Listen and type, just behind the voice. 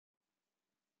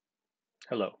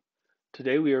Hello.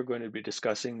 Today we are going to be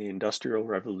discussing the Industrial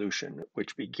Revolution,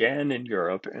 which began in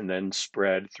Europe and then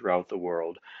spread throughout the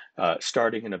world,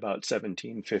 starting in about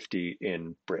 1750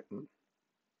 in Britain.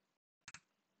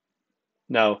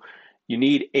 Now, you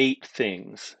need eight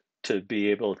things to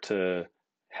be able to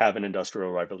have an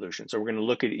industrial revolution. So we're going to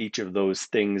look at each of those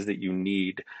things that you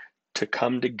need to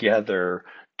come together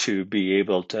to be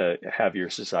able to have your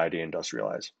society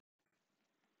industrialize.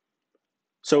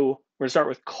 So we're going to start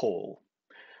with coal.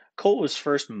 Coal was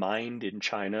first mined in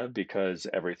China because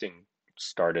everything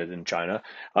started in China,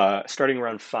 starting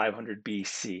around 500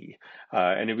 BC,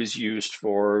 and it was used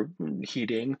for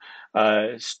heating.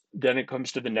 Then it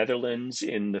comes to the Netherlands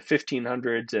in the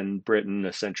 1500s and Britain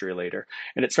a century later,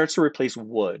 and it starts to replace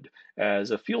wood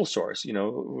as a fuel source. You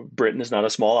know, Britain is not a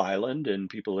small island, and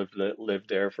people have lived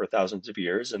there for thousands of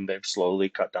years, and they've slowly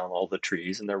cut down all the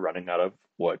trees, and they're running out of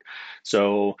wood.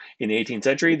 So in the 18th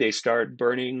century, they start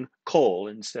burning coal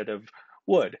instead of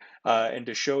wood. And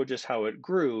to show just how it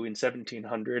grew, in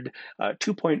 1700,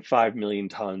 2.5 million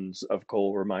tons of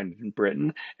coal were mined in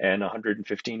Britain, and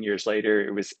 115 years later,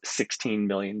 it was 16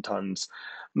 million tons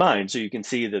mined. So you can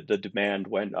see that the demand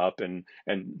went up, and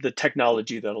the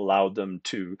technology that allowed them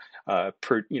to,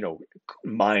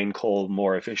 mine coal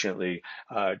more efficiently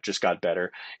just got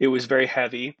better. It was very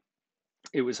heavy.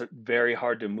 It was very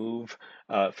hard to move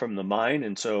from the mine,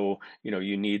 and so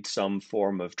you need some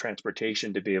form of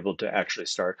transportation to be able to actually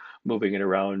start moving it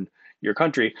around your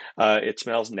country. It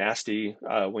smells nasty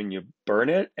when you burn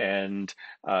it, and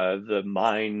the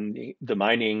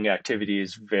mining activity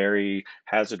is very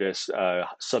hazardous.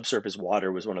 Subsurface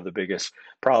water was one of the biggest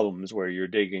problems, where you're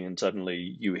digging and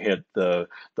suddenly you hit the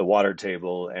water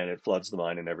table and it floods the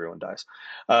mine and everyone dies.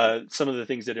 Some of the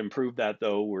things that improved that,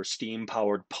 though, were steam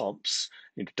powered pumps,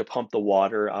 to pump the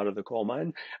water out of the coal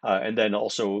mine, and then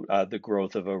also the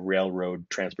growth of a railroad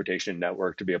transportation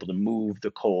network to be able to move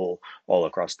the coal all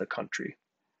across the country.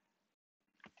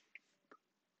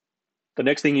 The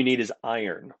next thing you need is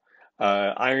iron.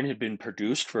 Iron had been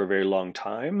produced for a very long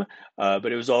time,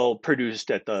 but it was all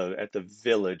produced at the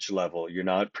village level. You're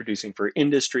not producing for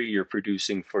industry; you're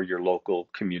producing for your local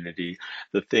community,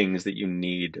 the things that you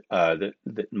need that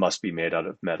must be made out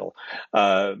of metal.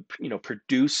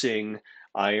 Producing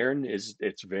iron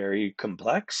it's very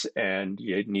complex, and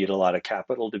you need a lot of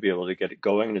capital to be able to get it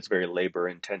going, and it's very labor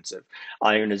intensive.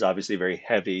 Iron is obviously very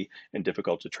heavy and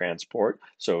difficult to transport.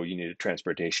 So you need a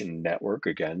transportation network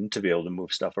again to be able to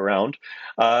move stuff around.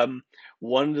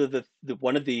 One of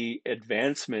the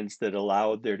advancements that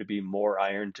allowed there to be more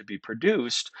iron to be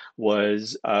produced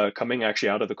was coming actually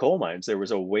out of the coal mines. There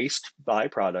was a waste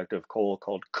byproduct of coal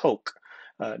called coke.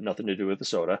 Nothing to do with the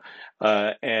soda,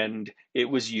 and it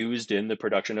was used in the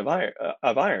production of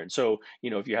iron. So,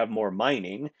 if you have more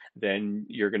mining, then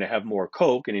you're going to have more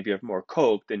coke, and if you have more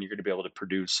coke, then you're going to be able to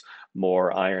produce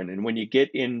more iron. And when you get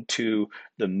into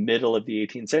the middle of the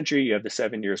 18th century, you have the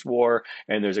Seven Years' War,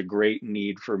 and there's a great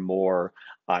need for more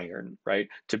iron, right,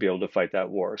 to be able to fight that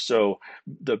war. So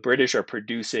the British are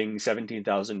producing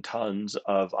 17,000 tons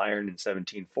of iron in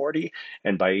 1740,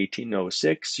 and by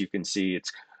 1806, you can see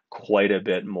it's quite a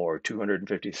bit more,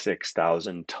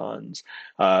 256,000 tons.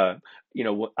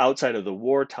 Outside of the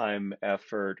wartime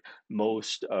effort,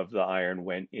 most of the iron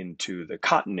went into the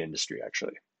cotton industry,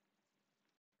 actually.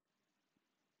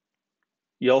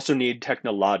 You also need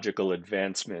technological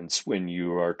advancements when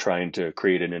you are trying to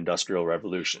create an industrial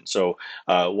revolution. So,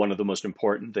 one of the most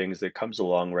important things that comes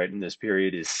along right in this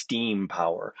period is steam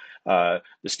power. The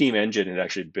steam engine had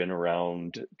actually been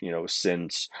around,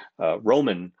 since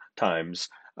Roman times.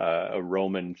 A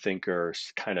Roman thinker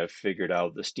kind of figured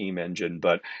out the steam engine,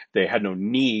 but they had no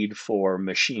need for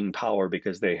machine power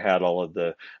because they had all of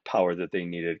the power that they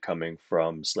needed coming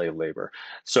from slave labor.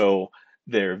 So,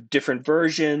 there are different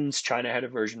versions. China had a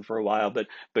version for a while, but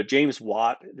James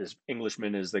Watt, this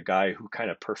Englishman, is the guy who kind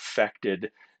of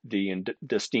perfected the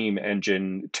steam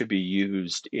engine to be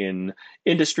used in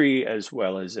industry as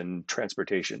well as in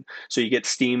transportation. So you get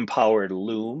steam powered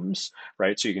looms,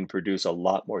 right? So you can produce a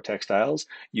lot more textiles.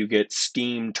 You get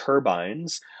steam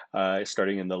turbines,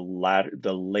 starting in the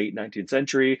late 19th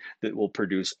century, that will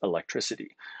produce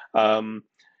electricity.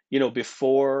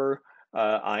 Before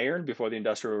iron, before the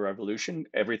Industrial Revolution,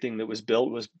 everything that was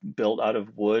built out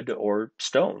of wood or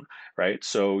stone, right?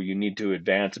 So you need to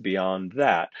advance beyond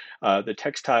that. The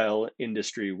textile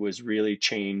industry was really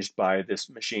changed by this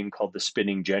machine called the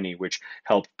spinning jenny, which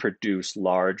helped produce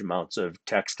large amounts of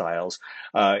textiles.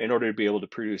 In order to be able to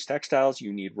produce textiles,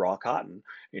 you need raw cotton,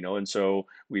 and so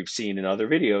we've seen in other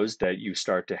videos that you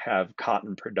start to have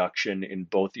cotton production in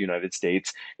both the United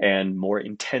States and more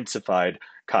intensified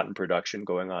cotton production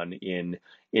going on in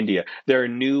India. There are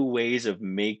new ways of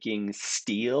making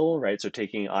steel, right? So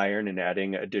taking iron and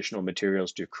adding additional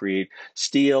materials to create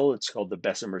steel. It's called the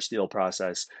Bessemer steel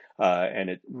process, and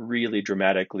it really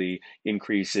dramatically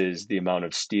increases the amount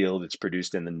of steel that's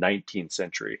produced in the 19th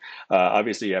century.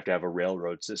 Obviously, you have to have a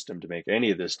railroad system to make any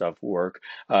of this stuff work.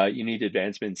 You need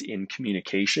advancements in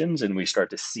communications, and we start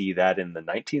to see that in the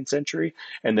 19th century.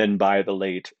 And then by the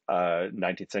late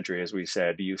 19th century, as we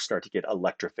said, you start to get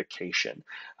electrification.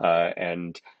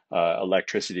 And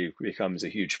electricity becomes a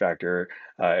huge factor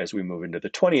as we move into the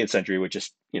 20th century, which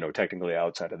is, technically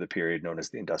outside of the period known as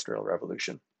the Industrial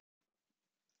Revolution.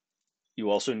 You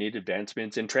also need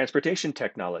advancements in transportation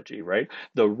technology, right?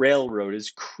 The railroad is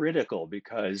critical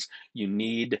because you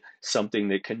need something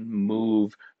that can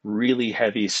move really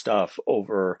heavy stuff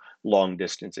over long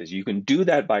distances. You can do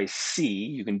that by sea,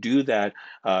 you can do that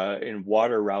in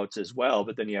water routes as well,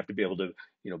 but then you have to be able to,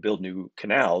 build new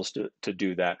canals to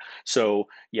do that. So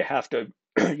you have to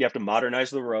you have to modernize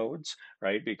the roads,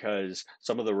 right? Because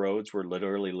some of the roads were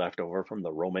literally left over from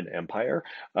the Roman Empire.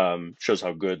 Shows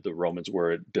how good the Romans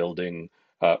were at building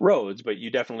roads, but you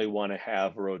definitely want to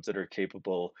have roads that are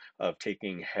capable of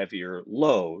taking heavier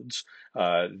loads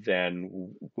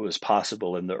than was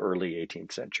possible in the early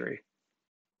 18th century.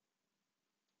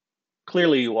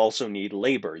 Clearly, you also need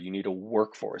labor. You need a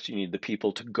workforce. You need the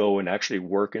people to go and actually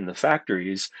work in the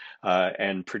factories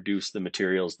and produce the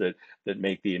materials that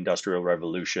make the Industrial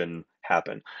Revolution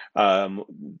happen. Um,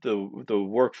 the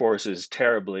workforce is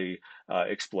terribly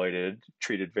exploited,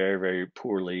 treated very, very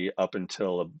poorly up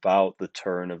until about the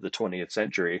turn of the 20th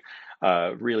century.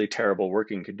 Really terrible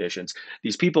working conditions.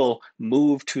 These people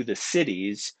move to the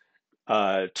cities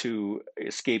to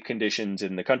escape conditions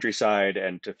in the countryside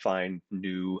and to find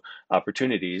new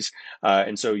opportunities.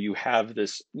 And so you have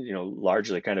this,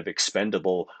 largely kind of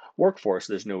expendable workforce.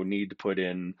 There's no need to put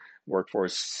in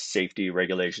workforce safety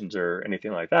regulations or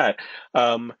anything like that.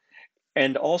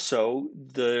 And also,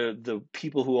 the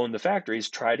people who own the factories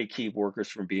try to keep workers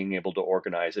from being able to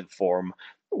organize and form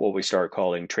what we start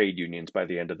calling trade unions by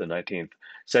the end of the 19th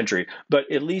century. But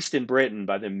at least in Britain,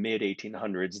 by the mid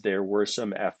 1800s, there were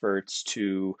some efforts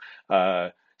to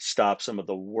stop some of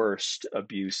the worst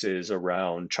abuses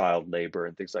around child labor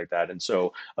and things like that. And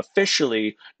so,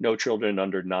 officially, no children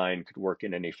under 9 could work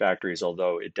in any factories,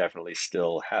 although it definitely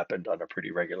still happened on a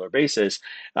pretty regular basis,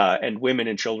 and women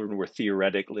and children were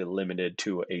theoretically limited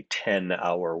to a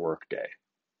 10-hour workday.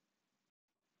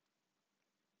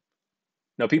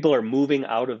 Now, people are moving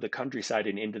out of the countryside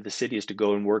and into the cities to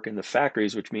go and work in the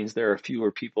factories, which means there are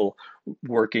fewer people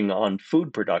working on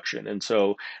food production. And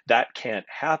so that can't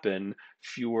happen.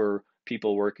 Fewer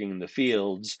people working in the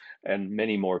fields and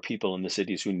many more people in the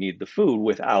cities who need the food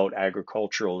without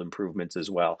agricultural improvements as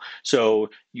well.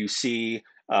 So you see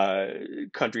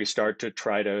countries start to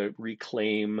try to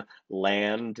reclaim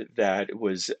land that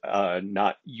was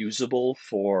not usable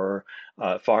for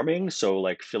farming. So,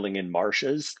 like filling in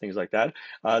marshes, things like that.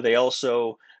 They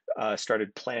also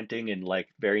started planting in like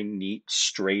very neat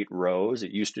straight rows.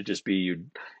 It used to just be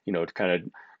kind of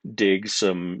dig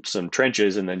some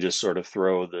trenches and then just sort of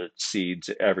throw the seeds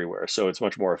everywhere. So it's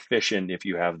much more efficient if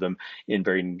you have them in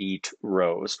very neat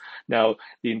rows. Now,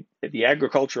 the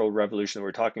agricultural revolution that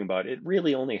we're talking about, it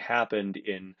really only happened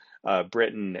in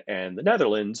Britain and the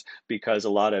Netherlands because a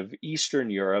lot of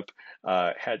Eastern Europe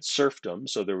had serfdom,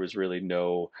 so there was really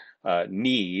no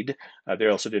need. They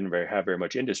also didn't have very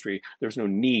much industry. There's no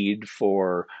need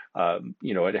for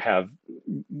to have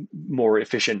more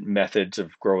efficient methods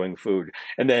of growing food.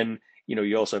 And then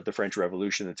you also have the French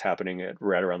Revolution that's happening at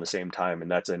right around the same time, and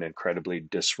that's an incredibly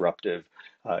disruptive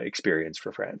experience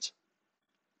for France.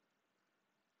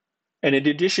 And in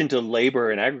addition to labor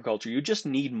and agriculture, you just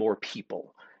need more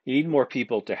people. You need more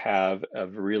people to have a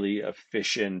really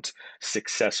efficient,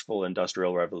 successful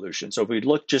industrial revolution. So if we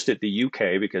look just at the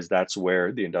UK, because that's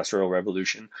where the industrial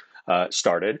revolution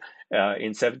started,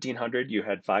 in 1700 you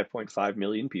had 5.5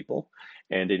 million people,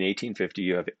 and in 1850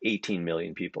 you have 18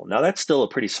 million people. Now that's still a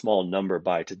pretty small number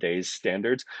by today's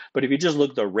standards, but if you just look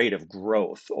at the rate of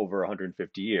growth over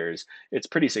 150 years, it's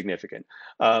pretty significant.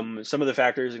 Some of the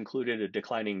factors included a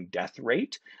declining death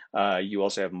rate. You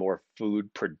also have more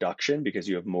food production because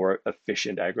you have more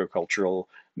efficient agricultural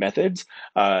methods.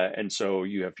 And so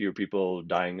you have fewer people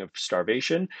dying of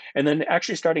starvation. And then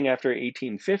actually starting after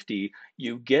 1850,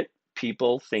 you get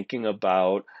people thinking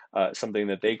about something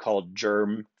that they call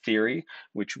germ theory,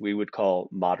 which we would call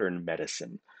modern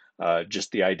medicine.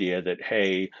 Just the idea that,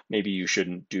 hey, maybe you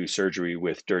shouldn't do surgery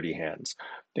with dirty hands,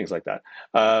 things like that.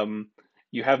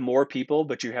 you have more people,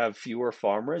 but you have fewer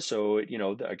farmers. So,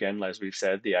 again, as we've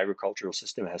said, the agricultural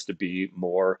system has to be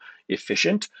more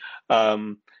efficient.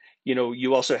 Um,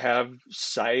 you also have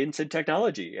science and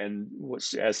technology, and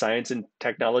as science and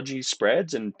technology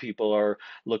spreads and people are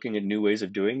looking at new ways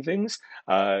of doing things,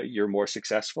 you're more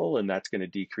successful, and that's going to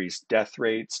decrease death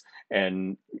rates,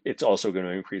 and it's also going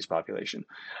to increase population.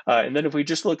 And then if we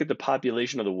just look at the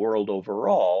population of the world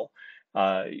overall,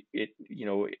 it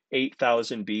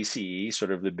 8,000 BCE,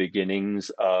 sort of the beginnings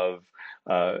of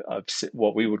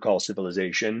what we would call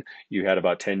civilization. You had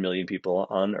about 10 million people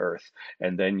on Earth,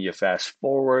 and then you fast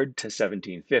forward to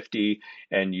 1750,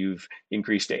 and you've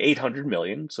increased to 800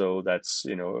 million. So that's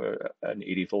an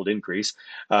 80-fold increase,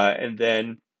 and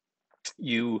then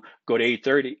you go to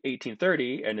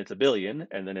 1830 and it's a billion,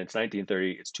 and then it's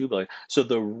 1930, it's 2 billion. So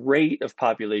the rate of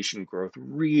population growth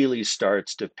really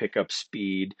starts to pick up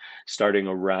speed starting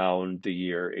around the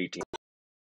year 18.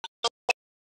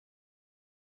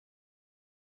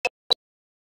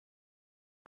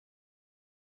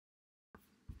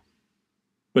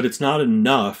 But it's not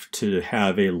enough to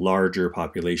have a larger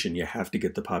population. You have to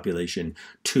get the population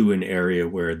to an area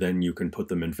where then you can put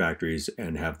them in factories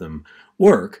and have them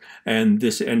work. And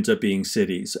this ends up being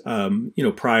cities.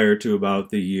 Prior to about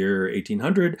the year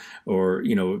 1800,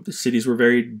 the cities were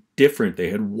very different. They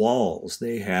had walls.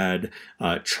 They had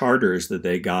charters that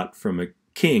they got from a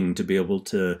king to be able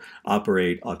to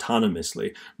operate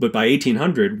autonomously. But by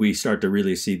 1800, we start to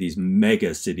really see these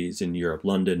mega cities in Europe: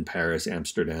 London, Paris,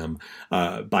 Amsterdam.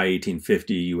 By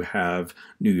 1850, you have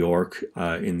New York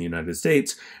in the United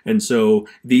States. And so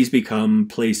these become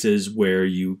places where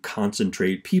you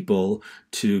concentrate people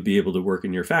to be able to work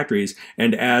in your factories.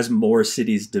 And as more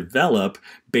cities develop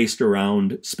based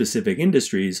around specific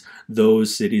industries,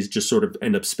 those cities just sort of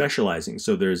end up specializing.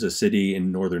 So there's a city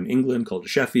in northern England called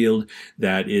Sheffield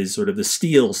that is sort of the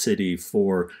steel city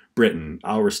for Britain.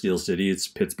 Our steel city, it's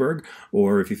Pittsburgh.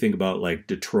 Or if you think about like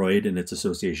Detroit and its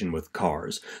association with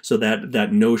cars. So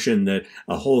that notion that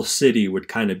a whole city would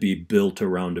kind of be built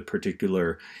around a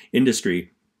particular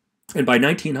industry. And by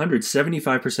 1900,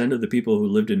 75% of the people who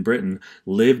lived in Britain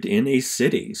lived in a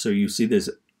city. So you see this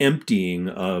emptying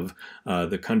of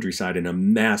the countryside in a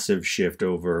massive shift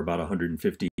over about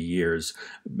 150 years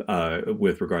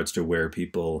with regards to where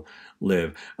people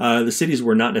live. The cities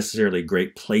were not necessarily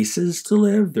great places to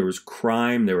live. There was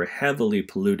crime. They were heavily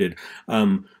polluted.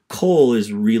 Coal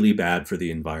is really bad for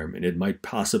the environment. It might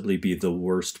possibly be the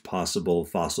worst possible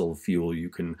fossil fuel you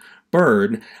can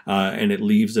burn, and it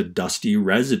leaves a dusty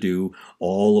residue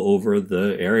all over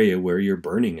the area where you're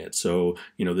burning it. So,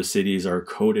 the cities are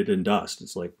coated in dust.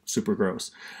 It's like super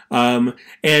gross. And,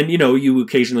 you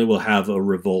occasionally will have a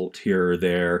revolt here or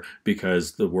there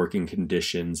because the working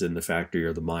conditions in the factory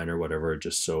or the mine or whatever are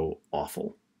just so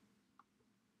awful.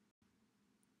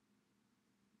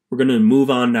 We're going to move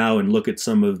on now and look at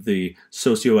some of the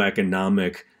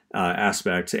socioeconomic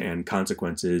aspects and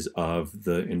consequences of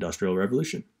the Industrial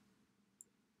Revolution.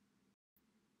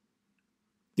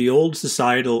 The old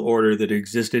societal order that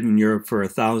existed in Europe for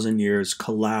 1,000 years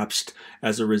collapsed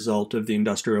as a result of the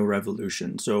Industrial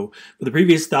Revolution. So, for the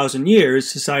previous 1,000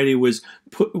 years, society was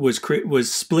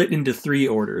split into three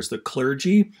orders: the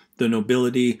clergy, the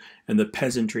nobility, and the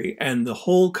peasantry. And the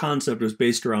whole concept was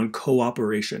based around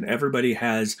cooperation. Everybody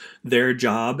has their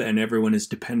job, and everyone is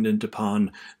dependent upon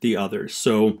the others.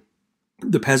 So,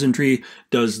 the peasantry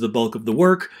does the bulk of the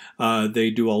work.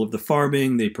 They do all of the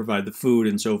farming. They provide the food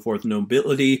and so forth.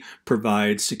 Nobility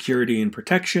provides security and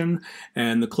protection,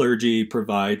 and the clergy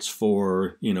provides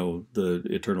for, the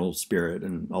eternal spirit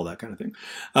and all that kind of thing.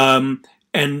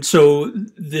 And so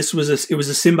it was a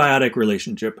symbiotic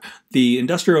relationship. The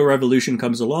Industrial Revolution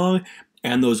comes along,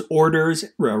 and those orders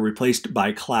are replaced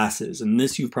by classes. And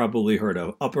this you've probably heard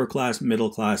of: upper class, middle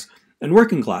class, and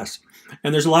working class.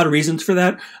 And there's a lot of reasons for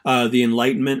that. The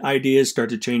Enlightenment ideas start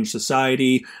to change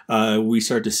society. We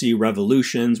start to see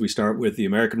revolutions. We start with the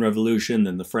American Revolution,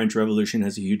 then the French Revolution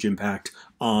has a huge impact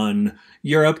on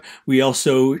Europe. We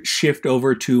also shift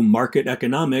over to market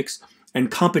economics,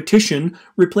 and competition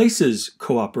replaces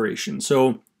cooperation.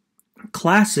 So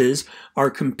classes are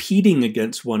competing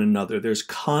against one another. There's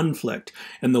conflict.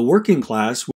 And the working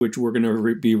class, which we're going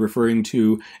to be referring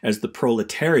to as the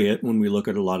proletariat when we look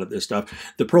at a lot of this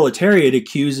stuff, the proletariat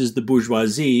accuses the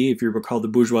bourgeoisie. If you recall, the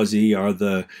bourgeoisie are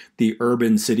the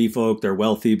urban city folk. They're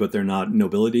wealthy, but they're not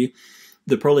nobility.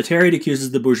 The proletariat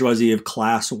accuses the bourgeoisie of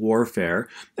class warfare,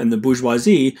 and the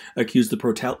bourgeoisie accuse the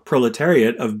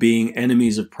proletariat of being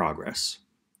enemies of progress.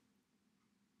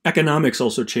 Economics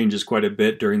also changes quite a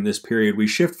bit during this period. We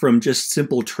shift from just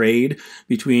simple trade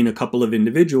between a couple of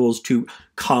individuals to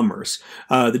commerce.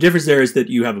 The difference there is that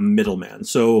you have a middleman.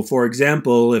 So, for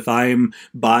example, if I'm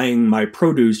buying my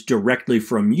produce directly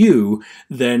from you,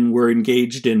 then we're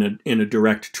engaged in a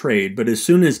direct trade. But as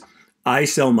soon as I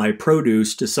sell my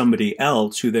produce to somebody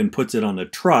else who then puts it on a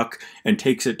truck and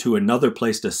takes it to another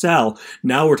place to sell,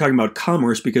 now we're talking about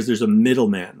commerce because there's a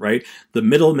middleman, right? The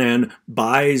middleman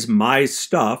buys my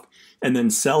stuff and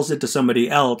then sells it to somebody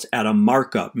else at a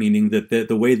markup, meaning that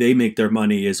the way they make their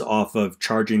money is off of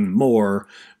charging more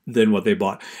than what they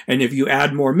bought. And if you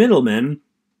add more middlemen,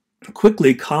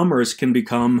 quickly commerce can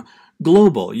become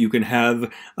global. You can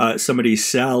have somebody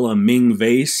sell a Ming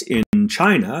vase in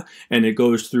China, and it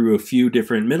goes through a few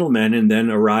different middlemen and then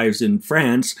arrives in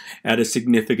France at a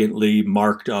significantly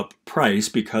marked up price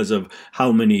because of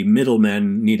how many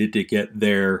middlemen needed to get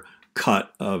their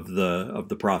cut of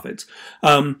the profits.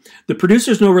 The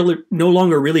producers no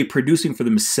longer really producing for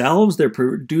themselves. They're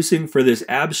producing for this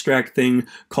abstract thing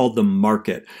called the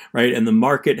market, right? And the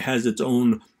market has its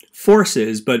own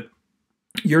forces, but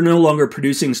you're no longer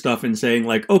producing stuff and saying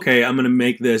like, okay, I'm going to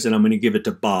make this and I'm going to give it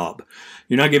to Bob.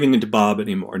 You're not giving it to Bob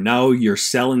anymore. Now you're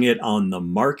selling it on the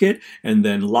market, and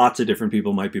then lots of different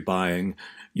people might be buying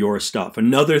your stuff.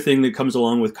 Another thing that comes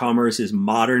along with commerce is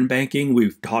modern banking.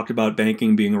 We've talked about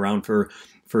banking being around for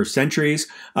centuries,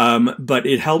 but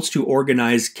it helps to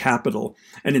organize capital.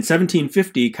 And in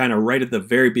 1750, kind of right at the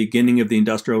very beginning of the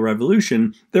Industrial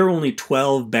Revolution, there were only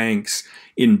 12 banks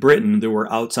in Britain that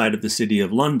were outside of the city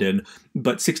of London.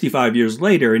 But 65 years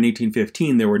later, in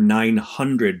 1815, there were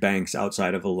 900 banks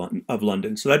outside of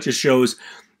London. So that just shows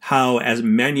how, as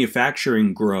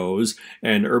manufacturing grows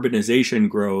and urbanization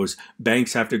grows,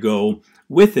 banks have to go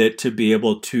with it to be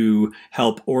able to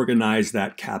help organize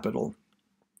that capital.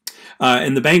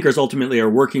 And the bankers ultimately are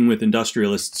working with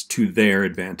industrialists to their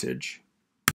advantage.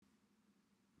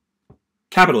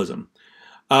 Capitalism.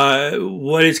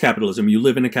 What is capitalism? You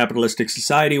live in a capitalistic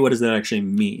society. What does that actually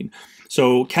mean?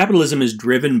 So capitalism is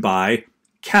driven by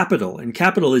capital, and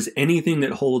capital is anything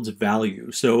that holds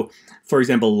value. So, for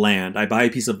example, land. I buy a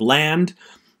piece of land,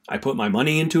 I put my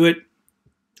money into it,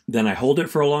 then I hold it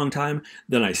for a long time,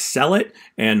 then I sell it,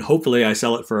 and hopefully I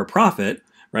sell it for a profit.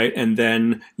 Right, and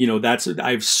then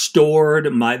I've stored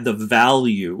the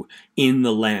value in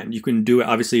the land. You can do it.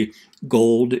 Obviously,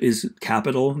 gold is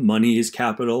capital, money is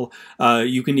capital.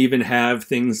 You can even have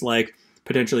things like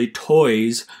potentially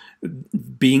toys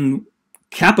being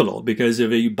capital, because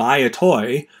if you buy a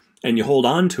toy and you hold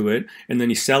on to it and then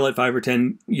you sell it 5 or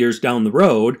 10 years down the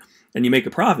road and you make a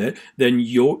profit, then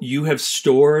you have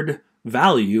stored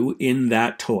value in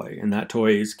that toy, and that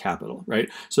toy is capital, right?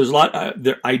 So there's a lot,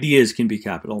 their ideas can be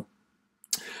capital.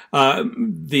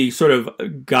 The sort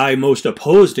of guy most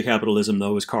opposed to capitalism,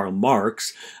 though, was Karl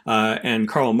Marx. And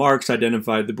Karl Marx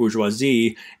identified the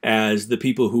bourgeoisie as the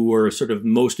people who were sort of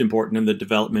most important in the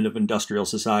development of industrial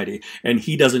society. And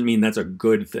he doesn't mean that's a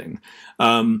good thing.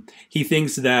 He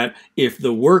thinks that if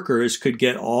the workers could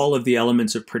get all of the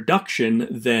elements of production,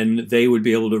 then they would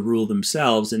be able to rule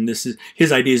themselves. And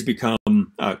his ideas become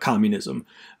communism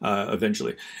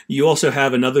eventually. You also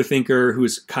have another thinker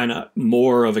who's kind of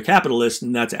more of a capitalist,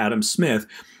 and that's Adam Smith.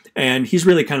 And he's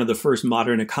really kind of the first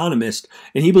modern economist.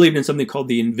 And he believed in something called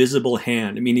the invisible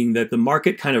hand, meaning that the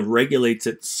market kind of regulates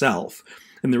itself.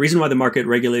 And the reason why the market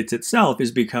regulates itself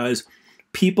is because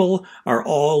people are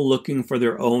all looking for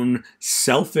their own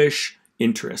selfish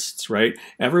interests, right?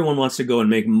 Everyone wants to go and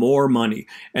make more money.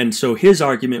 And so his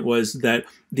argument was that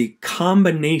the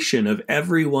combination of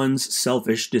everyone's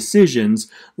selfish decisions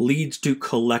leads to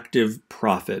collective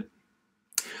profit.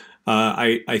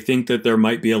 I think that there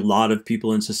might be a lot of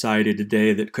people in society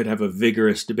today that could have a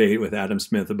vigorous debate with Adam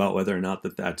Smith about whether or not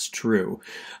that's true.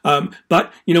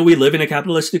 But, we live in a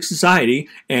capitalistic society,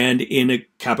 and in a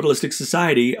capitalistic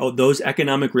society, those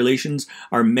economic relations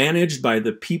are managed by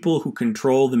the people who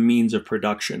control the means of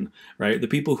production, right? The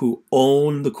people who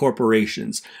own the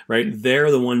corporations, right?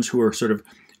 They're the ones who are sort of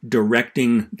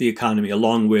directing the economy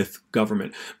along with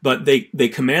government. But they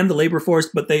command the labor force,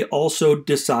 but they also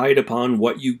decide upon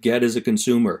what you get as a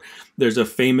consumer. There's a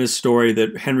famous story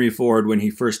that Henry Ford, when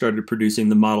he first started producing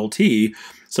the Model T,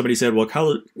 somebody said, what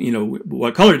color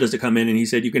does it come in? And he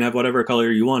said, you can have whatever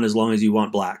color you want as long as you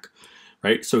want black,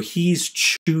 right? So he's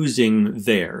choosing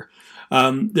there.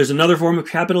 There's another form of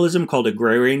capitalism called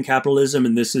agrarian capitalism,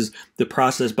 and this is the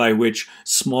process by which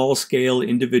small-scale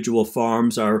individual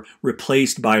farms are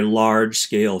replaced by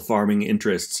large-scale farming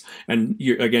interests. And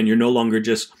you're no longer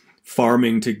just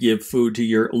farming to give food to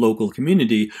your local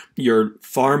community. You're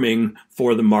farming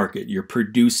for the market. You're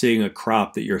producing a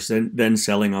crop that you're then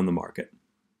selling on the market.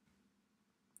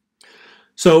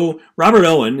 So Robert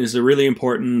Owen is a really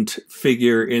important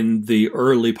figure in the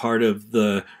early part of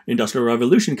the Industrial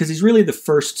Revolution because he's really the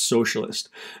first socialist.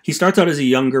 He starts out as a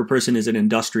younger person as an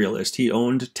industrialist. He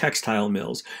owned textile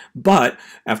mills, but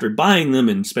after buying them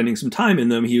and spending some time in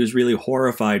them, he was really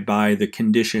horrified by the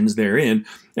conditions therein.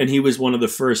 And he was one of the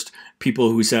first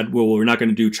people who said, well, we're not going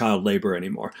to do child labor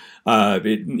anymore.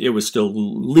 It was still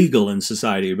legal in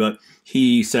society, but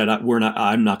he said,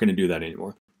 I'm not going to do that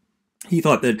anymore. He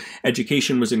thought that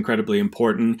education was incredibly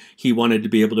important. He wanted to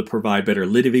be able to provide better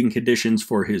living conditions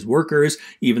for his workers,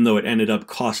 even though it ended up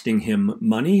costing him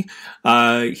money.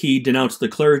 He denounced the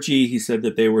clergy. He said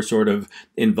that they were sort of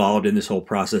involved in this whole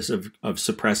process of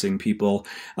suppressing people.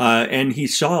 And he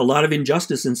saw a lot of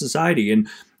injustice in society. And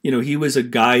he was a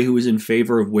guy who was in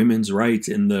favor of women's rights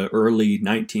in the early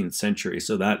 19th century.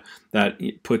 So that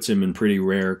puts him in pretty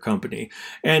rare company.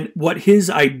 And what his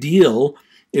ideal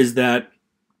is that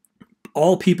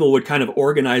all people would kind of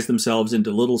organize themselves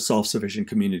into little self-sufficient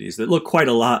communities that look quite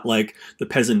a lot like the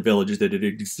peasant villages that had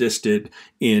existed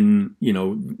in,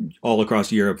 all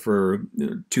across Europe for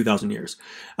 2,000 years.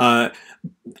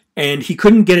 And he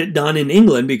couldn't get it done in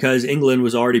England because England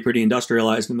was already pretty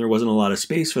industrialized and there wasn't a lot of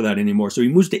space for that anymore. So he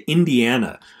moves to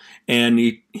Indiana. And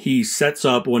he sets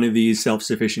up one of these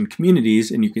self-sufficient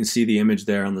communities, and you can see the image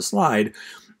there on the slide.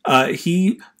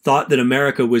 He thought that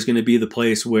America was going to be the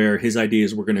place where his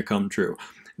ideas were going to come true.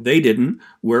 They didn't.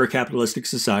 We're a capitalistic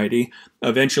society.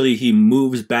 Eventually, he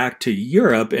moves back to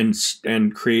Europe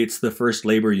and creates the first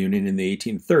labor union in the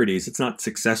 1830s. It's not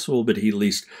successful, but he at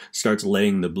least starts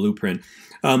laying the blueprint.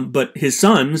 But his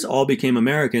sons all became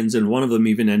Americans, and one of them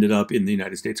even ended up in the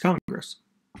United States Congress.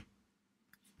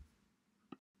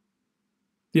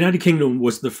 The United Kingdom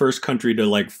was the first country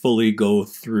to fully go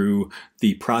through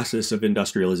the process of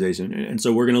industrialization. And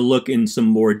so we're going to look in some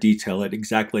more detail at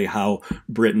exactly how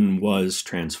Britain was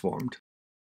transformed.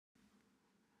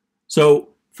 So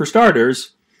for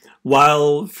starters,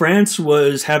 while France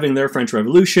was having their French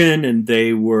Revolution and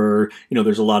they were,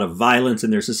 there's a lot of violence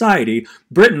in their society,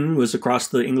 Britain was across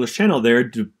the English Channel there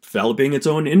developing its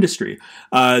own industry.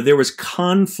 There was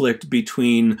conflict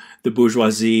between the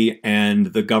bourgeoisie and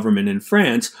the government in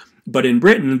France, but in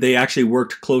Britain, they actually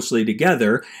worked closely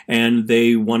together and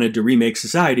they wanted to remake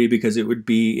society because it would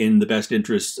be in the best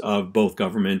interests of both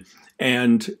government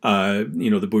and,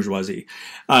 the bourgeoisie.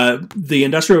 The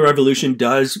Industrial Revolution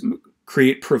does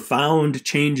create profound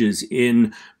changes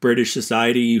in British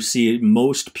society. You see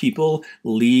most people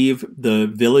leave the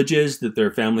villages that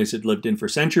their families had lived in for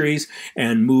centuries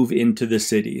and move into the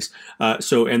cities.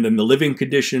 And then the living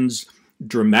conditions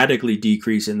dramatically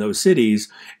decrease in those cities,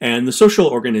 and the social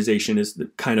organization is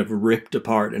kind of ripped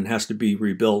apart and has to be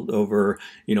rebuilt over,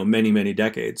 many, many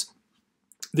decades.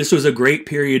 This was a great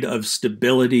period of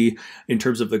stability in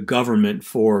terms of the government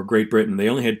for Great Britain. They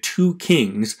only had 2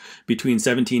 kings between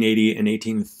 1780 and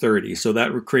 1830, so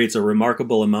that creates a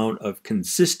remarkable amount of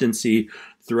consistency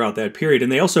throughout that period.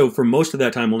 And they also, for most of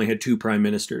that time, only had 2 prime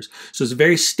ministers. So it's a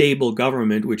very stable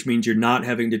government, which means you're not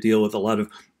having to deal with a lot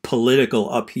of political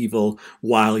upheaval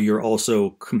while you're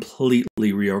also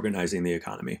completely reorganizing the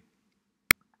economy.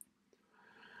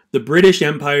 The British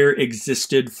Empire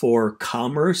existed for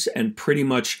commerce and pretty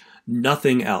much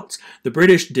nothing else. The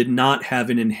British did not have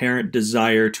an inherent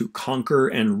desire to conquer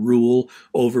and rule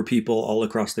over people all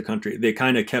across the country. They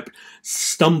kind of kept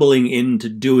stumbling into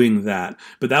doing that,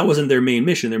 but that wasn't their main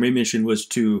mission. Their main mission was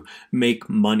to make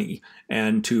money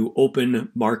and to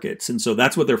open markets. And so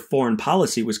that's what their foreign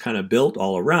policy was kind of built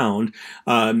all around.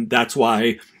 That's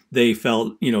why they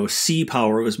felt, sea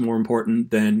power was more important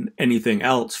than anything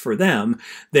else for them.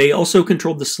 They also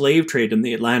controlled the slave trade in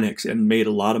the Atlantic and made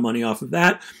a lot of money off of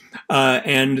that.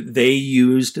 And they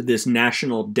used this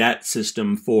national debt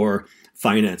system for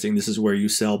financing. This is where you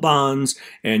sell bonds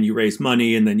and you raise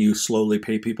money and then you slowly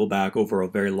pay people back over a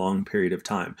very long period of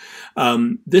time.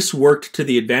 This worked to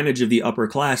the advantage of the upper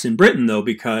class in Britain, though,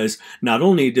 because not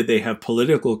only did they have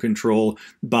political control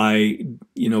by,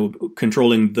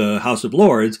 controlling the House of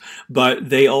Lords, but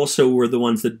they also were the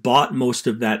ones that bought most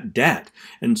of that debt.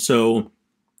 And so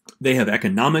they have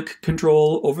economic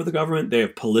control over the government. They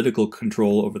have political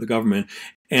control over the government.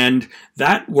 And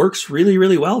that works really,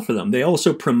 really well for them. They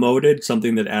also promoted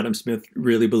something that Adam Smith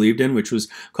really believed in, which was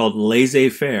called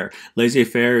laissez-faire.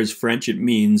 Laissez-faire is French. It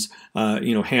means,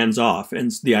 hands off.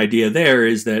 And the idea there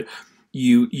is that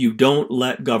you don't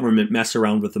let government mess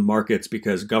around with the markets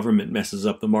because government messes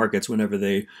up the markets whenever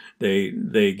they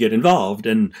get involved.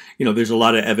 And, there's a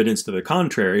lot of evidence to the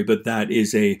contrary, but that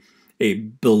is a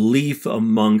belief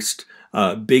amongst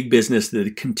big business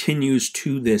that continues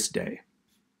to this day.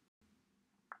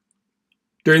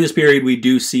 During this period, we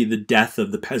do see the death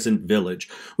of the peasant village,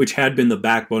 which had been the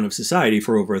backbone of society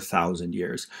for over 1,000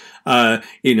 years.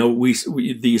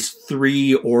 These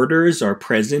three orders are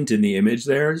present in the image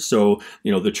there. So,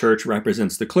 the church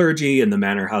represents the clergy, and the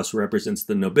manor house represents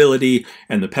the nobility,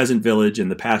 and the peasant village and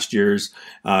the pastures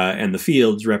and the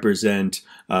fields represent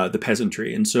the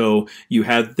peasantry. And so you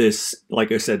have this,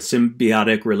 like I said,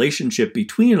 symbiotic relationship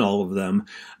between all of them,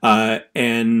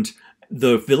 and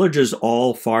the villagers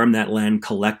all farm that land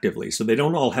collectively. So they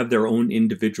don't all have their own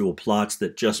individual plots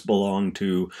that just belong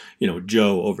to,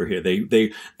 Joe over here.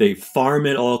 They farm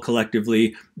it all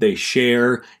collectively. They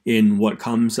share in what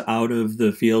comes out of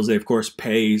the fields. They, of course,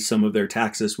 pay some of their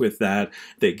taxes with that.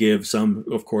 They give some,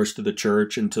 of course, to the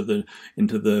church and to the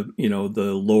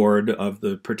the lord of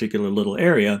the particular little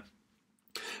area.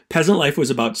 Peasant life was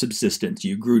about subsistence.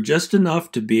 You grew just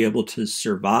enough to be able to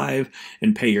survive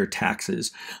and pay your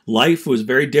taxes. Life was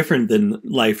very different than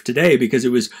life today because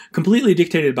it was completely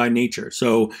dictated by nature.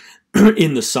 So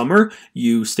in the summer,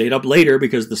 you stayed up later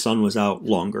because the sun was out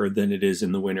longer than it is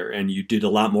in the winter. And you did a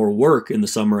lot more work in the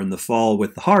summer and the fall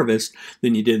with the harvest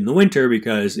than you did in the winter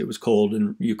because it was cold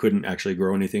and you couldn't actually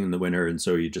grow anything in the winter. And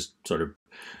so you just sort of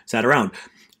sat around.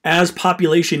 As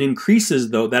population increases,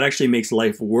 though, that actually makes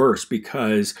life worse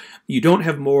because you don't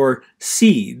have more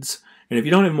seeds. And if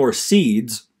you don't have more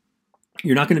seeds,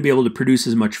 you're not going to be able to produce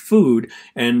as much food.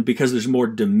 And because there's more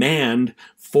demand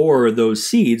for those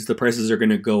seeds, the prices are going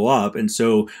to go up. And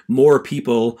so more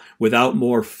people without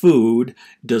more food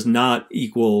does not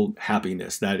equal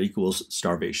happiness. That equals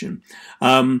starvation.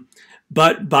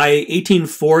 But by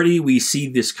 1840, we see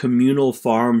this communal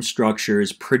farm structure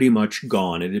is pretty much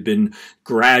gone. It had been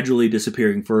gradually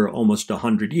disappearing for almost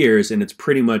 100 years, and it's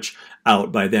pretty much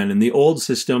out by then. And the old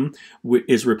system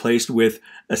is replaced with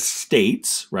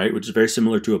estates, right, which is very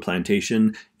similar to a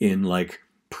plantation in like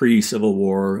pre-Civil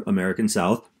War American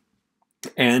South.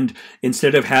 And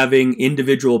instead of having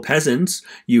individual peasants,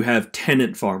 you have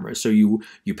tenant farmers. So you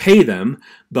pay them,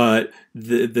 but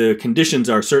the conditions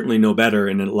are certainly no better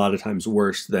and a lot of times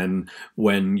worse than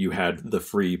when you had the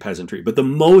free peasantry. But the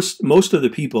most of the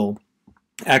people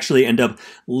actually end up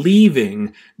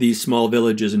leaving these small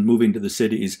villages and moving to the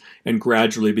cities and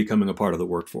gradually becoming a part of the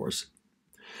workforce.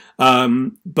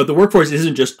 But the workforce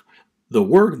isn't just the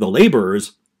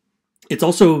laborers. It's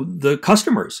also the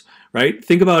customers, right?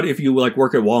 Think about if you work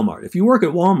at Walmart. If you work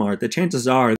at Walmart, the chances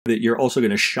are that you're also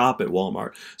going to shop at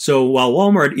Walmart. So while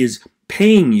Walmart is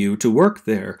paying you to work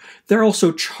there, they're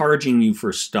also charging you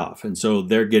for stuff. And so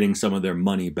they're getting some of their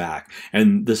money back.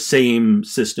 And the same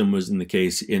system was in the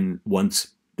case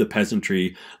once the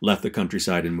peasantry left the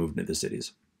countryside and moved into the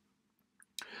cities.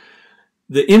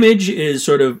 The image is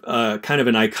sort of kind of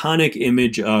an iconic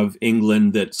image of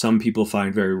England that some people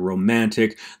find very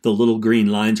romantic. The little green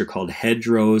lines are called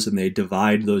hedgerows, and they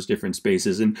divide those different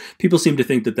spaces. And people seem to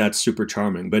think that that's super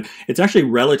charming. But it's actually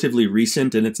relatively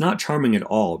recent, and it's not charming at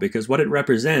all, because what it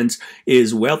represents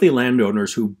is wealthy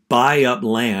landowners who buy up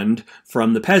land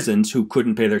from the peasants who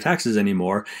couldn't pay their taxes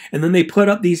anymore, and then they put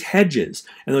up these hedges.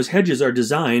 And those hedges are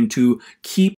designed to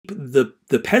keep the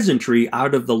peasantry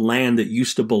out of the land that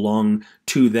used to belong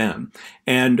to them.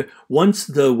 And once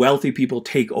the wealthy people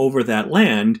take over that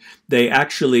land, they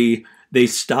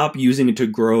stop using it to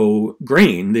grow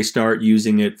grain. They start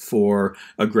using it for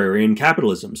agrarian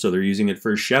capitalism. So they're using it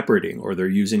for shepherding, or they're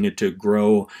using it to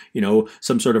grow,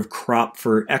 some sort of crop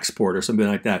for export or something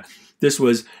like that. This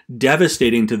was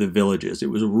devastating to the villages. It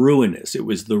was ruinous. It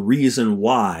was the reason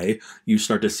why you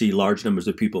start to see large numbers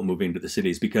of people moving to the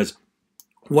cities, because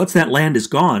once that land is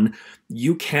gone,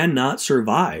 you cannot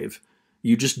survive.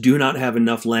 You just do not have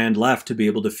enough land left to be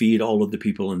able to feed all of the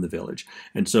people in the village.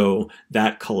 And so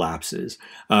that collapses.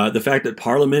 The fact that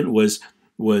Parliament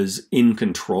was in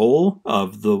control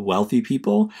of the wealthy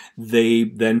people, they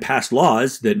then passed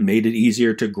laws that made it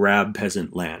easier to grab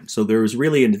peasant land. So there was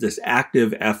really this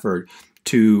active effort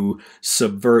to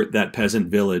subvert that peasant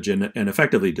village and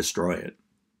effectively destroy it.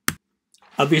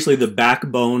 Obviously, the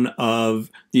backbone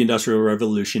of the Industrial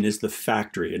Revolution is the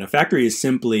factory. And a factory is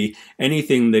simply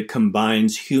anything that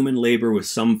combines human labor with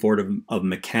some form of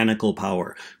mechanical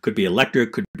power. Could be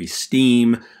electric, could be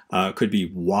steam, could be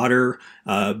water,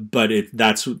 but it's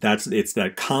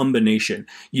that combination.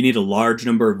 You need a large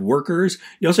number of workers.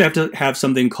 You also have to have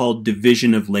something called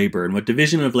division of labor. And what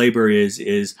division of labor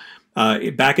is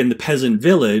back in the peasant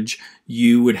village,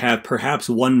 you would have perhaps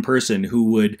one person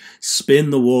who would spin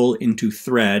the wool into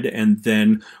thread and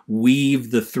then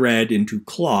weave the thread into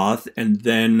cloth and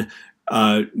then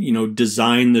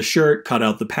design the shirt, cut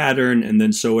out the pattern, and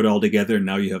then sew it all together, and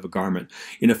now you have a garment.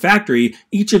 In a factory,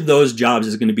 each of those jobs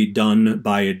is going to be done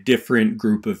by a different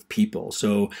group of people.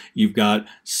 So you've got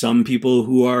some people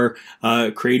who are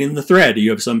creating the thread, you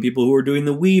have some people who are doing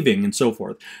the weaving, and so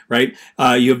forth, right?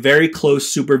 You have very close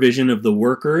supervision of the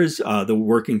workers. The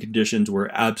working conditions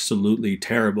were absolutely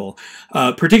terrible,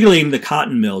 particularly in the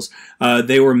cotton mills.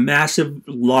 They were massive,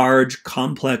 large,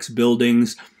 complex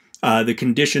buildings. The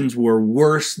conditions were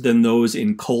worse than those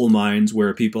in coal mines,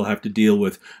 where people have to deal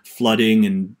with flooding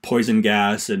and poison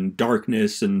gas and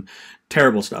darkness and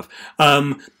terrible stuff.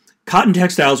 Cotton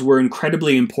textiles were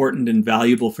incredibly important and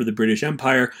valuable for the British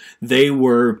Empire. They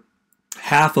were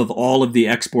half of all of the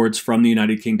exports from the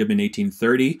United Kingdom in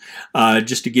 1830.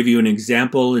 Just to give you an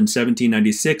example, in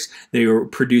 1796, they were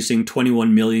producing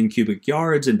 21 million cubic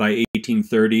yards, and by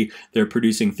 1830, they're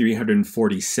producing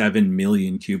 347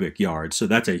 million cubic yards. So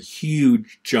that's a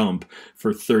huge jump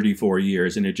for 34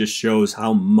 years, and it just shows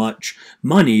how much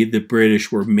money the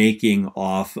British were making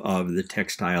off of the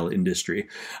textile industry.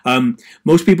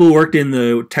 Most people who worked in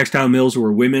the textile mills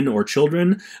were women or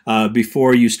children.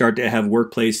 Before you start to have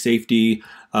workplace safety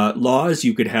laws,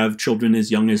 you could have children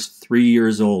as young as 3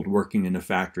 years old working in a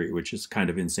factory, which is kind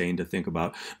of insane to think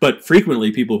about. But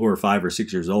frequently, people who are 5 or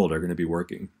 6 years old are going to be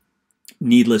working.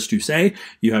 Needless to say,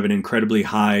 you have an incredibly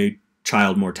high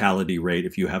child mortality rate.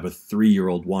 If you have a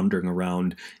 3-year-old wandering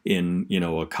around in,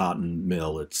 a cotton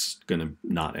mill, it's going to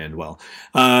not end well.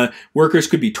 Workers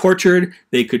could be tortured.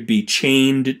 They could be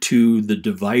chained to the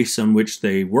device on which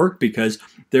they work, because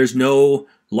there's no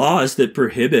laws that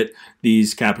prohibit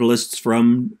these capitalists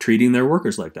from treating their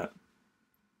workers like that.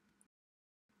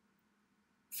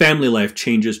 Family life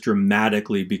changes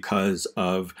dramatically because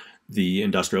of the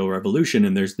Industrial Revolution,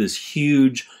 and there's this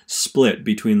huge split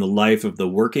between the life of the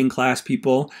working class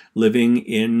people living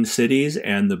in cities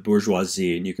and the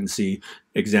bourgeoisie, and you can see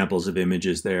examples of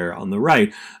images there on the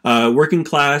right. Working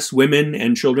class women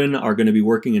and children are going to be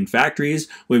working in factories.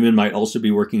 Women might also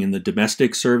be working in the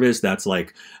domestic service. That's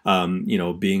like,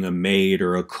 being a maid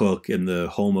or a cook in the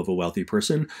home of a wealthy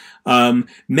person.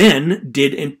 Men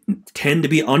did tend to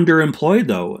be underemployed,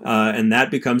 though, and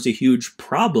that becomes a huge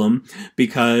problem,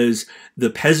 because the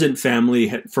peasant family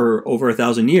for over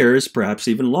 1,000 years, perhaps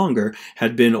even longer,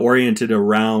 had been oriented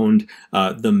around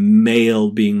the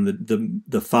male being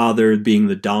the father, being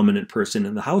the dominant person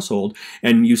in the household.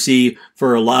 And you see,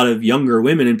 for a lot of younger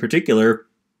women in particular,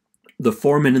 the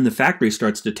foreman in the factory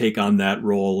starts to take on that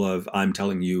role of, I'm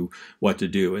telling you what to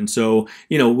do. And so,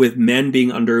 with men being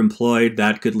underemployed,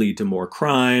 that could lead to more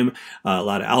crime, a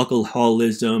lot of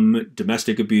alcoholism,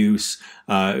 domestic abuse.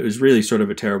 It was really sort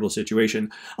of a terrible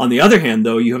situation. On the other hand,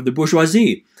 though, you have the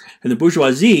bourgeoisie. And the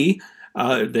bourgeoisie,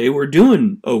 they were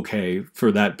doing okay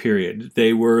for that period.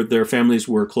 Their families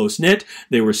were close knit.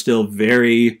 They were still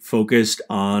very focused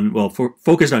on,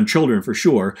 focused on children for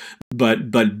sure,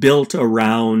 but built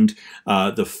around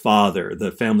the father.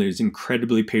 The family was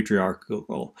incredibly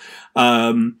patriarchal.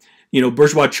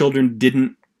 Bourgeois children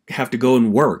didn't have to go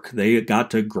and work. They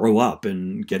got to grow up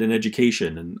and get an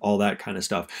education and all that kind of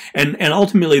stuff. And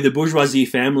ultimately, the bourgeoisie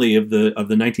family of the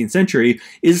 19th century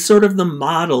is sort of the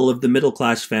model of the middle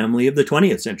class family of the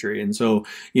 20th century. And so,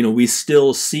 we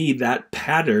still see that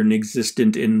pattern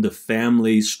existent in the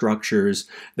family structures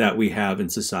that we have in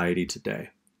society today.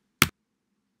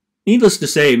 Needless to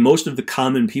say, most of the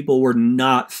common people were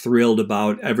not thrilled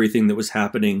about everything that was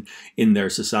happening in their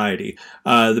society.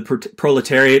 The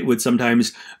proletariat would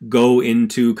sometimes go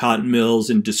into cotton mills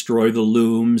and destroy the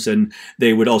looms, and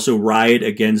they would also riot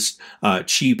against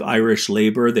cheap Irish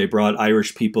labor. They brought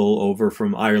Irish people over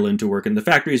from Ireland to work in the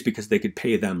factories because they could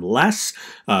pay them less.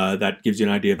 That gives you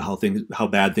an idea of how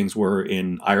bad things were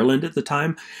in Ireland at the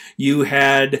time. You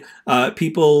had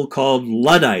people called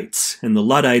Luddites, and the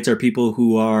Luddites are people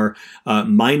who are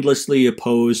mindlessly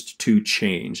opposed to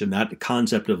change, and that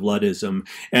concept of Luddism.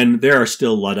 And there are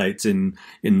still Luddites in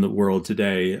the world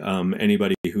today.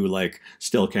 Anybody who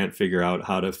still can't figure out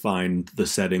how to find the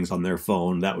settings on their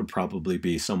phone, that would probably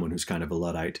be someone who's kind of a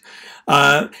Luddite.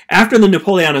 After the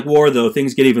Napoleonic War, though,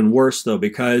 things get even worse, though,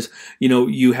 because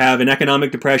you have an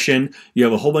economic depression. You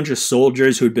have a whole bunch of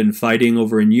soldiers who'd been fighting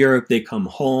over in Europe. They come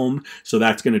home, so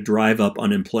that's going to drive up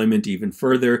unemployment even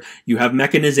further. You have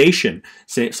mechanization.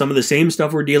 Some of the same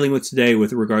stuff we're dealing with today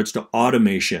with regards to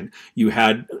automation you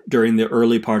had during the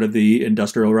early part of the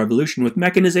Industrial Revolution with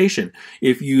mechanization.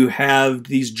 If you have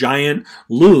these giant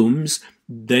looms,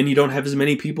 then you don't have as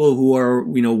many people who are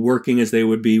working as they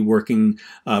would be working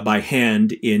by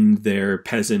hand in their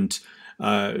peasant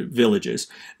villages.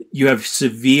 You have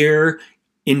severe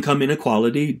income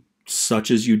inequality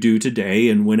such as you do today.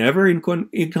 And whenever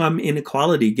income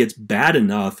inequality gets bad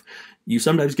enough, you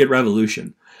sometimes get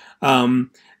revolution.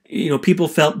 People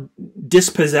felt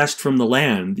dispossessed from the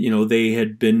land. They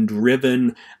had been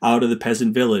driven out of the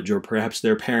peasant village, or perhaps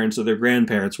their parents or their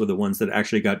grandparents were the ones that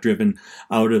actually got driven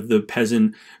out of the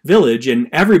peasant village. And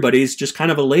everybody's just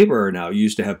kind of a laborer now. You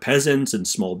used to have peasants and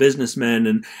small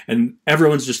businessmen, and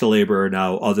everyone's just a laborer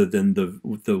now, other than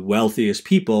the wealthiest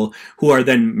people who are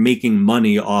then making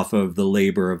money off of the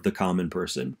labor of the common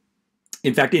person.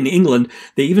 In fact, in England,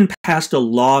 they even passed a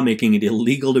law making it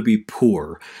illegal to be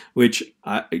poor, which,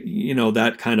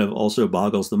 that kind of also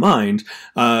boggles the mind.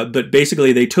 But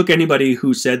basically, they took anybody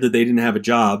who said that they didn't have a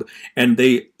job, and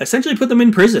they essentially put them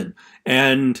in prison.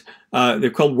 And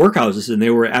they're called workhouses, and they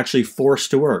were actually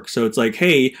forced to work. So it's like,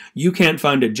 hey, you can't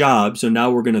find a job, so now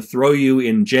we're going to throw you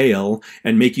in jail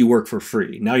and make you work for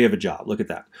free. Now you have a job. Look at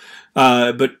that.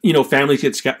 But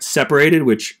families get separated,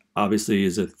 which obviously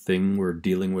is a thing we're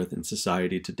dealing with in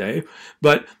society today.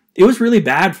 But it was really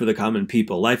bad for the common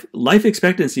people. Life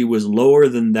expectancy was lower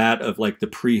than that of like the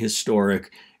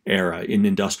prehistoric era in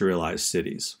industrialized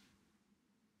cities.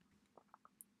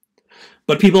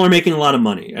 But people are making a lot of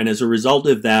money, and as a result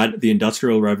of that, the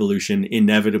Industrial Revolution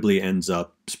inevitably ends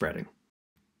up spreading.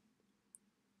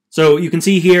 So you can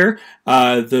see here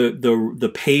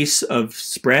the pace of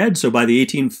spread. So by the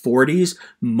 1840s,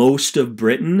 most of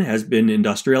Britain has been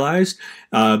industrialized.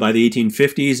 By the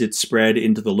 1850s, it's spread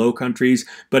into the Low Countries,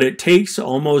 but it takes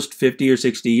almost 50 or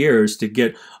 60 years to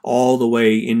get all the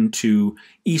way into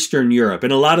Eastern Europe.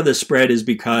 And a lot of the spread is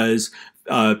because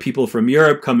people from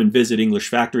Europe come and visit English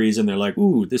factories, and they're like,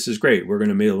 ooh, this is great. We're going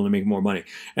to be able to make more money.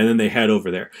 And then they head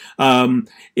over there.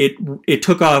 It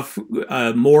took off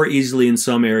more easily in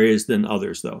some areas than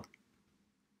others, though.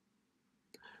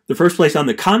 The first place on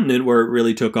the continent where it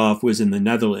really took off was in the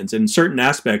Netherlands, and certain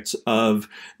aspects of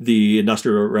the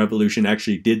Industrial Revolution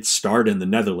actually did start in the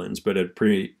Netherlands, but at a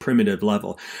pretty primitive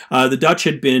level. The Dutch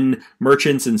had been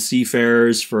merchants and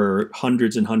seafarers for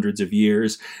hundreds and hundreds of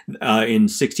years. In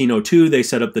 1602, they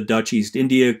set up the Dutch East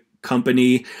India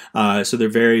Company, so they're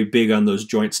very big on those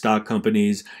joint stock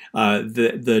companies.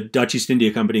 The Dutch East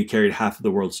India Company carried half of the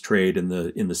world's trade in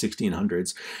the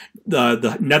 1600s.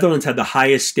 The Netherlands had the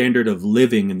highest standard of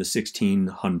living in the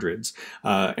 1600s,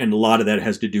 and a lot of that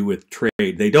has to do with trade.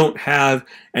 They don't have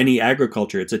any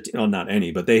agriculture. Not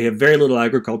any, but they have very little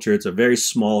agriculture. It's a very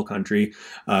small country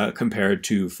compared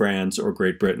to France or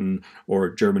Great Britain or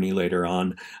Germany later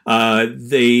on.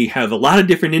 They have a lot of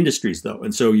different industries, though,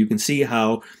 and so you can see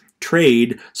how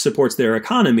trade supports their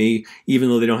economy. Even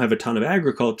though they don't have a ton of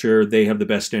agriculture, they have the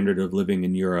best standard of living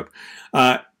in Europe.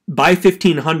 By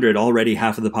 1500, already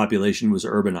half of the population was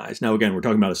urbanized. Now, again, we're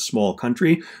talking about a small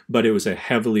country, but it was a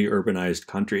heavily urbanized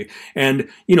country. And,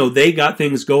 they got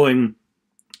things going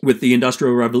with the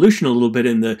Industrial Revolution a little bit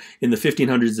in the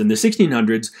 1500s and the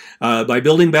 1600s by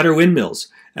building better windmills.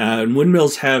 And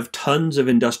windmills have tons of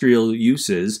industrial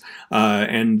uses,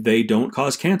 and they don't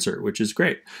cause cancer, which is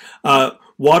great.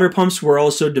 Water pumps were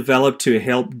also developed to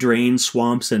help drain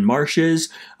swamps and marshes,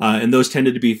 and those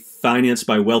tended to be financed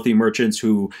by wealthy merchants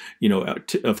who,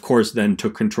 of course, then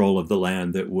took control of the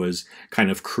land that was kind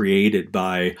of created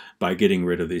by getting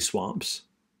rid of these swamps.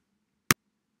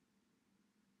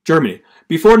 Germany.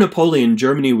 Before Napoleon,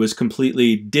 Germany was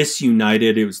completely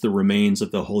disunited. It was the remains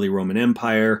of the Holy Roman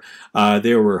Empire.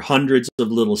 There were hundreds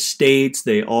of little states.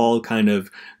 They all kind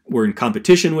of were in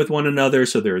competition with one another,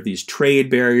 so there are these trade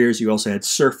barriers. You also had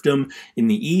serfdom in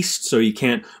the east, so you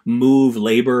can't move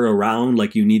labor around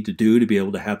like you need to do to be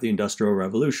able to have the Industrial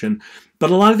Revolution. But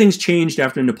a lot of things changed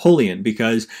after Napoleon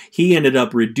because he ended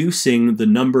up reducing the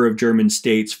number of German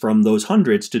states from those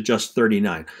hundreds to just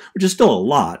 39, which is still a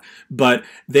lot, but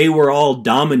they were all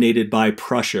dominated by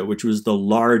Prussia, which was the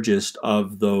largest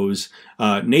of those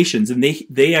nations, and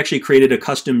they actually created a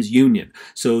customs union.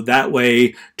 So that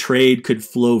way trade could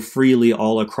flow freely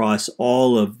all across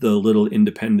all of the little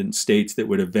independent states that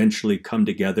would eventually come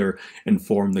together and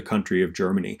form the country of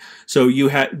Germany. So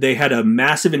they had a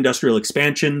massive industrial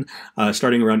expansion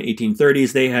starting around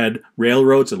 1830s. They had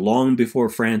railroads long before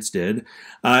France did.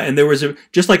 And there was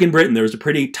just like in Britain, there was a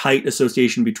pretty tight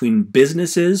association between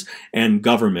businesses and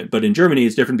government. But in Germany,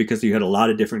 it's different because you had a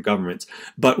lot of different governments.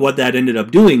 But what that ended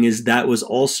up doing is that was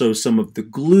also some of the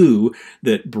glue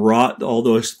that brought all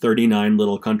those 39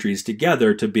 little countries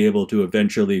together to be able to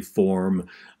eventually form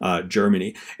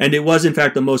Germany. And it was, in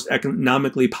fact, the most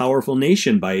economically powerful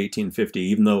nation by 1850,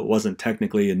 even though it wasn't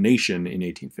technically a nation in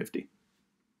 1850.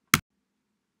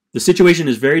 The situation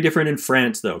is very different in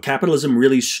France, though. Capitalism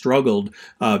really struggled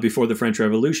before the French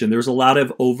Revolution. There was a lot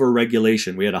of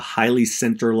over-regulation. We had a highly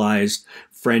centralized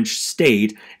French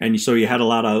state, and so you had a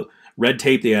lot of red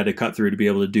tape they had to cut through to be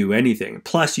able to do anything.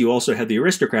 Plus, you also had the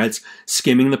aristocrats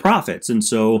skimming the profits, and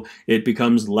so it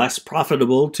becomes less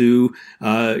profitable to,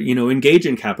 engage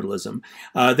in capitalism.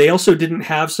 They also didn't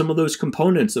have some of those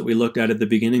components that we looked at the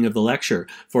beginning of the lecture.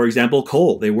 For example,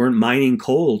 coal. They weren't mining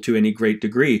coal to any great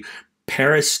degree.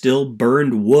 Paris still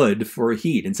burned wood for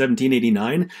heat. In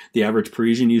 1789, the average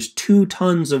Parisian used 2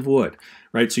 tons of wood,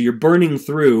 right? So you're burning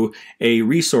through a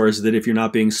resource that, if you're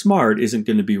not being smart, isn't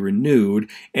going to be renewed,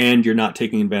 and you're not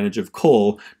taking advantage of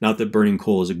coal. Not that burning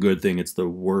coal is a good thing. It's the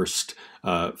worst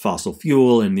fossil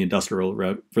fuel, and the Industrial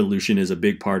Revolution is a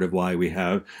big part of why we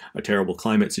have a terrible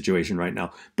climate situation right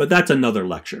now. But that's another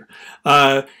lecture.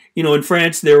 In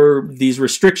France, there were these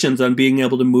restrictions on being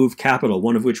able to move capital,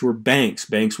 one of which were banks.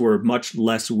 Banks were much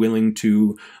less willing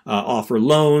to offer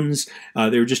loans.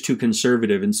 They were just too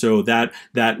conservative. And so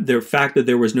the fact that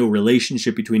there was no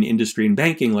relationship between industry and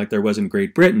banking like there was in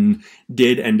Great Britain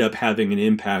did end up having an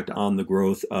impact on the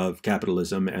growth of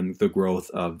capitalism and the growth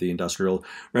of the Industrial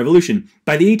Revolution.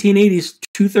 By the 1880s,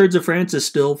 2/3 of France is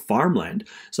still farmland.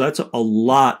 So that's a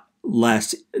lot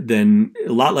less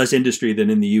industry than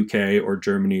in the UK or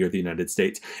Germany or the United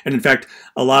States. And in fact,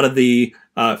 a lot of the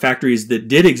factories that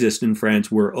did exist in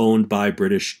France were owned by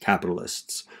British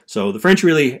capitalists. So the French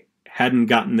really hadn't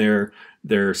gotten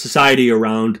their society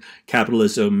around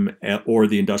capitalism or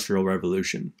the Industrial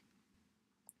Revolution.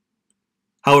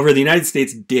 However, the United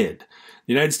States did.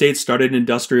 The United States started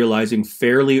industrializing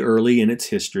fairly early in its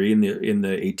history, in the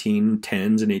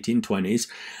 1810s and 1820s.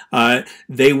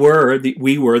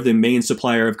 We were the main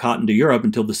supplier of cotton to Europe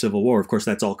until the Civil War. Of course,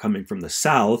 that's all coming from the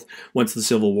South. Once the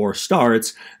Civil War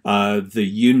starts, the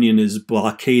Union is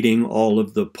blockading all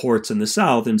of the ports in the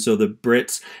South, and so the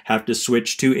Brits have to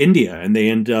switch to India, and they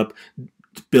end up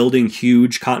building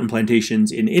huge cotton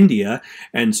plantations in India,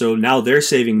 and so now they're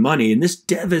saving money, and this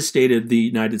devastated the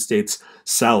United States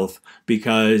South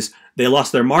because they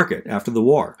lost their market after the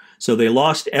war. So they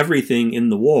lost everything in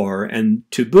the war, and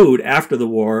to boot, after the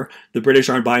war, the British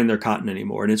aren't buying their cotton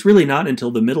anymore. And it's really not until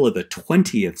the middle of the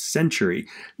 20th century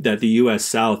that the U.S.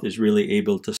 South is really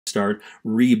able to start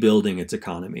rebuilding its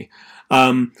economy.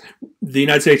 The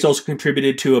United States also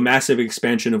contributed to a massive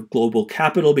expansion of global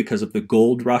capital because of the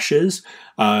gold rushes.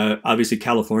 Obviously,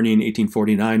 California in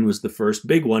 1849 was the first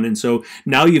big one. And so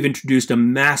now you've introduced a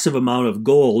massive amount of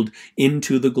gold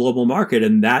into the global market,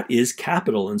 and that is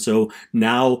capital. And so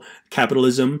now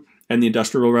capitalism and the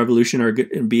Industrial Revolution are going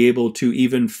to be able to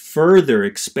even further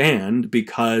expand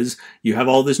because you have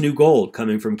all this new gold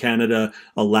coming from Canada,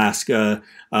 Alaska,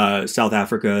 South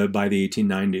Africa by the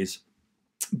 1890s.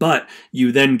 But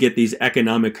you then get these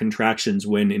economic contractions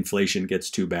when inflation gets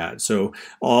too bad. So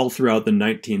all throughout the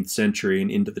 19th century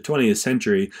and into the 20th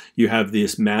century, you have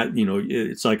this,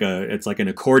 it's like an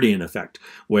accordion effect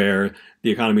where the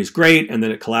economy is great and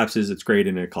then it collapses, it's great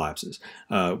and it collapses.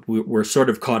 We're sort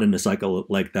of caught in a cycle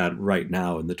like that right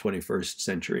now in the 21st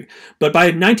century. But by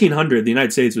 1900, the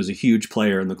United States was a huge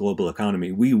player in the global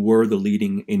economy. We were the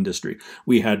leading industry.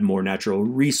 We had more natural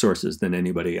resources than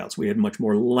anybody else. We had much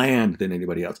more land than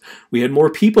anybody else. We had more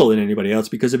people than anybody else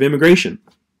because of immigration.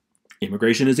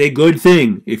 Immigration is a good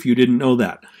thing, if you didn't know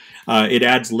that. It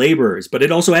adds laborers, but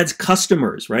it also adds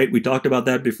customers, right? We talked about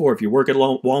that before. If you work at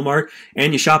Walmart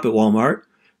and you shop at Walmart,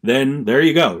 then there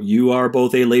you go. You are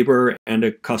both a laborer and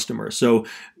a customer. So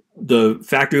the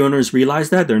factory owners realize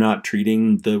that they're not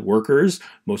treating the workers,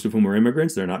 most of whom are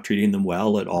immigrants, they're not treating them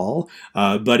well at all.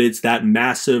 But it's that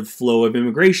massive flow of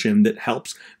immigration that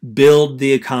helps build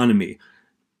the economy.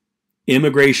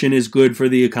 Immigration is good for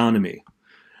the economy.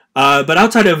 But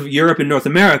outside of Europe and North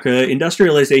America,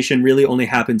 industrialization really only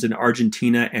happens in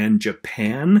Argentina and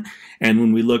Japan. And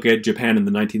when we look at Japan in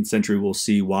the 19th century, we'll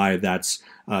see why that's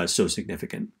so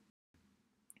significant.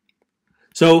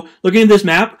 So looking at this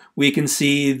map, we can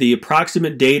see the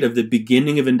approximate date of the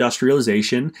beginning of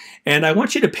industrialization. And I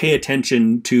want you to pay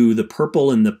attention to the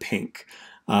purple and the pink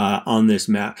on this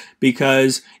map,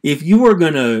 because if you are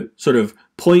going to sort of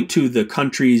point to the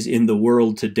countries in the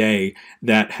world today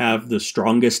that have the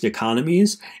strongest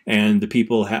economies and the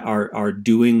people are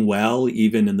doing well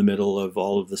even in the middle of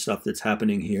all of the stuff that's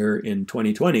happening here in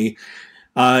 2020,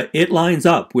 it lines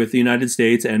up with the United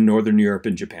States and Northern Europe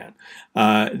and Japan.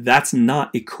 That's not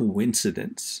a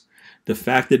coincidence. The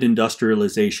fact that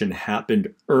industrialization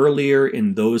happened earlier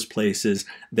in those places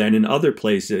than in other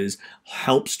places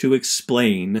helps to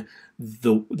explain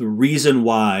the reason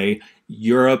why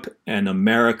Europe and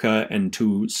America, and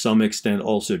to some extent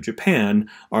also Japan,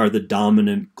 are the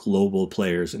dominant global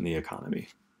players in the economy.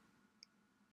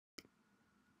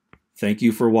 Thank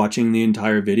you for watching the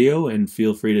entire video, and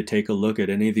feel free to take a look at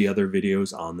any of the other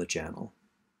videos on the channel.